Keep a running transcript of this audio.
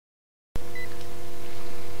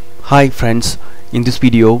Hi friends, in this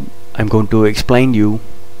video I'm going to explain you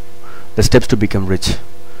the steps to become rich.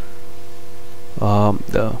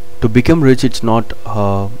 To become rich, it's not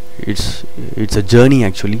it's a journey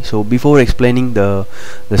actually. So before explaining the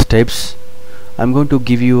steps, I'm going to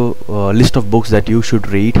give you a list of books that you should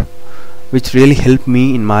read, which really helped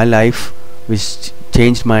me in my life, which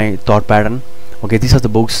changed my thought pattern. Okay, these are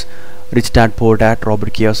the books: Rich Dad Poor Dad,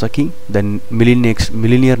 Robert Kiyosaki; then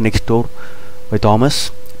Millionaire Next Door by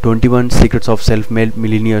Thomas; 21 Secrets of Self-Made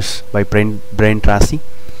Millionaires by Brian Tracy;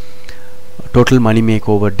 Total Money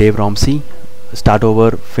Makeover, Dave Ramsey; Start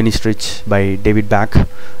Over, Finish Rich by David Back;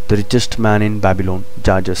 The Richest Man in Babylon,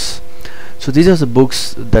 Georges. So these are the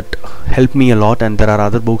books that helped me a lot, and there are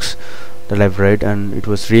other books that I've read, and it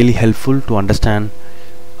was really helpful to understand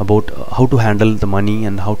about how to handle the money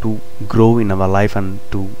and how to grow in our life and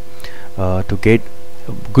to get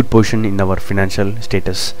a good position in our financial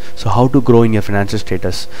status. So how to grow in your financial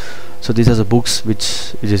status. So these are the books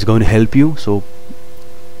which is going to help you. So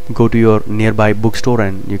go to your nearby bookstore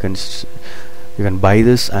and you can buy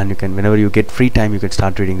this, and you can, whenever you get free time, you can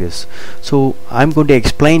start reading this. So I'm going to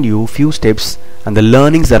explain you few steps and the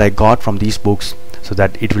learnings that I got from these books, so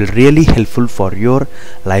that it will really helpful for your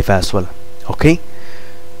life as well. Okay,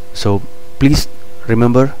 so please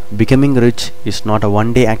remember, becoming rich is not a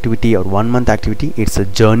one-day activity or 1 month activity. It's a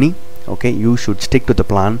journey. Okay, you should stick to the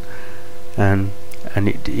plan, and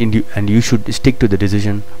you should stick to the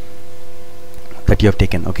decision that you have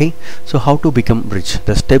taken. Okay, so how to become rich,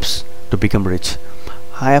 the steps to become rich.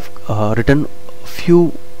 I have written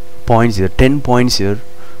few points here, 10 points here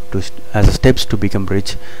as steps to become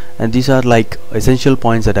rich, and these are like essential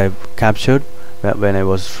points that I've captured when I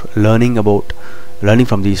was learning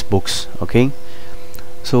from these books. Okay,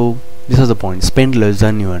 so these are the points. Spend less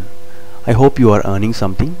than you earn. I hope you are earning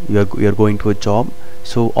something, you are going to a job,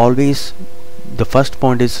 so always the first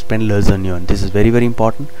point is spend less than you earn. This is very, very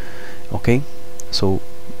important. Okay, so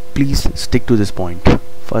please stick to this point.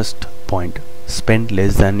 First point, spend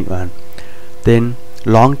less than you earn. Then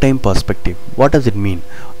long-term perspective. What does it mean?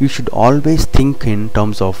 You should always think in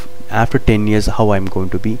terms of after 10 years how I'm going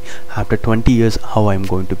to be, after 20 years how I'm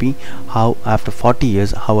going to be, how after 40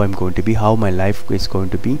 years how I'm going to be, how my life is going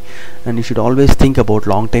to be. And you should always think about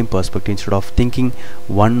long-term perspective instead of thinking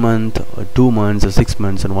 1 month or 2 months or 6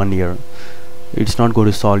 months and 1 year. It's not going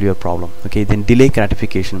to solve your problem. Okay, then delay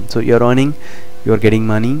gratification. So you're earning, you're getting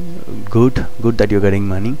money, good that you're getting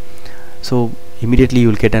money, so immediately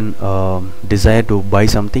you'll get an desire to buy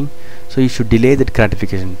something. So you should delay that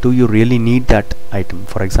gratification. Do you really need that item?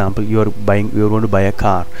 For example, you're going to buy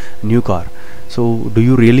a new car. So do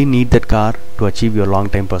you really need that car to achieve your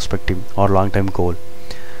long-term perspective or long-term goal?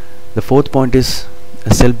 The fourth point is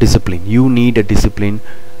self-discipline. You need a discipline,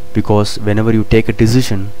 because whenever you take a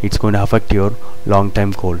decision, it's going to affect your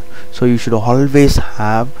long-term goal. So you should always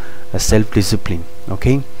have a self-discipline.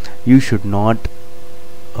 Okay, you should not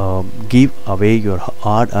give away your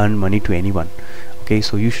hard-earned money to anyone. Okay,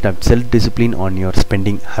 so you should have self-discipline on your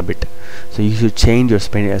spending habit. So you should change your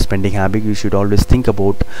spending habit. You should always think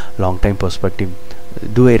about long-term perspective.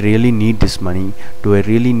 Do I really need this money? Do I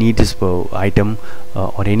really need this item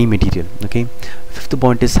or any material? Okay, fifth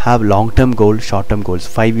point is have long-term goals, short-term goals,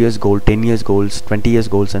 5 years goal, 10 years goals, 20 years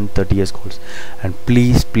goals, and 30 years goals. And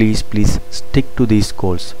please stick to these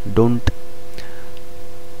goals. Don't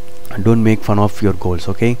make fun of your goals.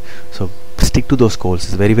 Okay, so stick to those goals.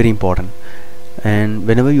 It's very, very important. And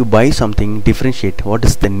whenever you buy something, differentiate what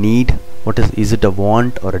is the need, is it a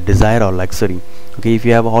want or a desire or luxury. Okay, if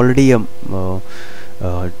you have already a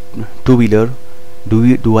two-wheeler,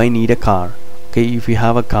 do I need a car? Okay, if you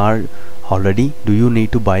have a car already, do you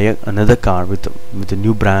need to buy another car with a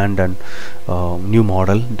new brand and new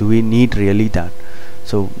model? Do we need really that?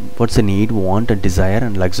 So what's the need, want, and desire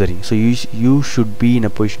and luxury? So you should be in a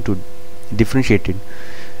position to differentiate it,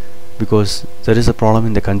 because there is a problem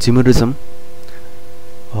in the consumerism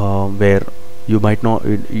where you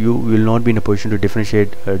will not be in a position to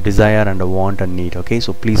differentiate a desire and a want and need. Okay,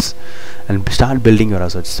 so please, and start building your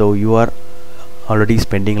assets. So you are already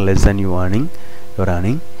spending less than you're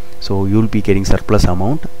earning, so you'll be getting surplus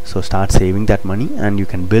amount. So start saving that money and you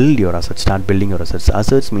can build your assets. Start building your assets.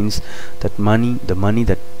 Assets means that the money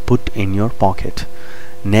that put in your pocket.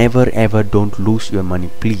 Never ever don't lose your money.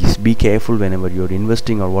 Please be careful whenever you're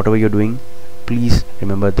investing or whatever you're doing. Please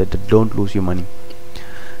remember that don't lose your money.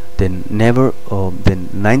 Then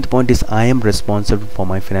ninth point is I am responsible for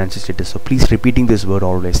my financial status. So please repeating this word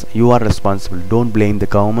always. You are responsible. Don't blame the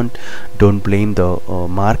government, don't blame the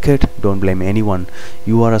market, don't blame anyone.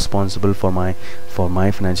 You are responsible for my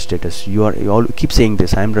financial status. You all keep saying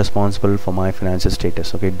this, I am responsible for my financial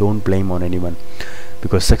status. Okay, don't blame on anyone.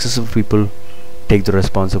 because successful people take the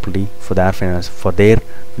responsibility for their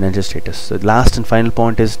financial status. So the last and final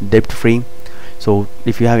point is debt free. So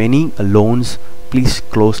if you have any loans, please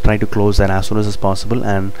try to close that as soon as possible,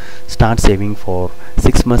 and start saving for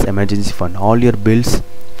 6 months emergency fund. All your bills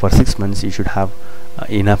for 6 months, you should have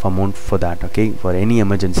enough amount for that. Okay, for any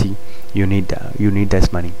emergency you need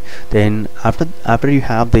this money. Then after you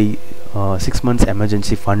have the 6 months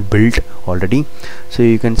emergency fund built already, so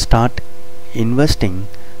you can start investing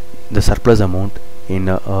the surplus amount in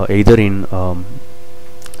either in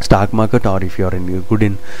stock market, or if you are good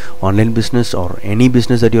in online business or any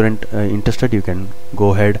business that you're interested, you can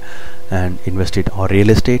go ahead and invest it. Or real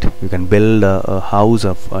estate, you can build a house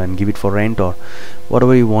and give it for rent, or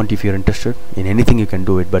whatever you want. If you're interested in anything, you can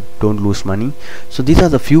do it, but don't lose money. So these are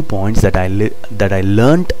the few points that I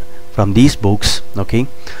learned from these books. Okay,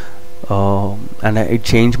 and it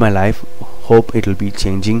changed my life. Hope it will be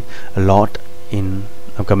changing a lot in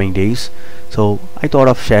upcoming days. So I thought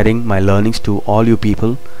of sharing my learnings to all you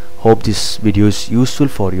people. Hope this video is useful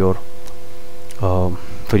for your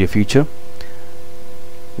future.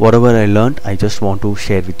 Whatever I learned, I just want to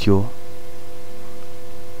share with you.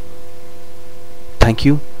 Thank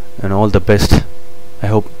you and all the best. I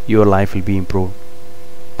hope your life will be improved.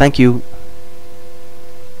 Thank you.